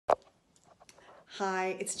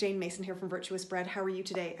Hi, it's Jane Mason here from Virtuous Bread. How are you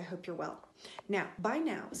today? I hope you're well. Now, by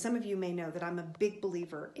now, some of you may know that I'm a big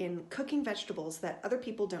believer in cooking vegetables that other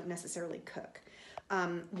people don't necessarily cook.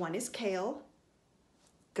 One is kale.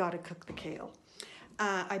 Gotta cook the kale.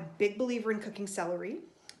 I'm a big believer in cooking celery.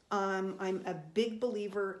 I'm a big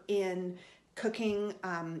believer in cooking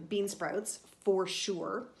bean sprouts for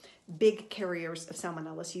sure. Big carriers of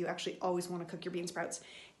salmonella, so you actually always want to cook your bean sprouts.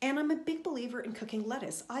 And I'm a big believer in cooking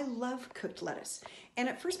lettuce. I love cooked lettuce. And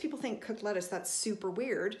at first people think cooked lettuce, that's super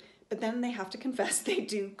weird, but then they have to confess they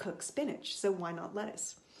do cook spinach, so why not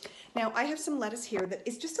lettuce? Now I have some lettuce here that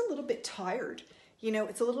is just a little bit tired. You know,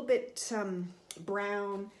 it's a little bit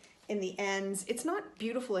brown in the ends. It's not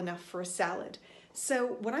beautiful enough for a salad.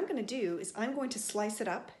 So what I'm gonna do is I'm going to slice it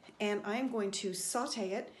up and I'm going to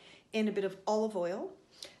saute it in a bit of olive oil,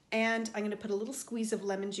 and I'm going to put a little squeeze of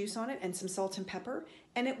lemon juice on it and some salt and pepper,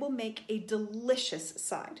 and it will make a delicious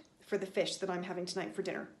side for the fish that I'm having tonight for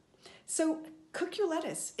dinner. So cook your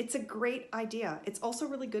lettuce. It's a great idea. It's also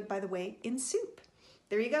really good, by the way, in soup.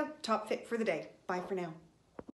 There you go. Top fit for the day. Bye for now.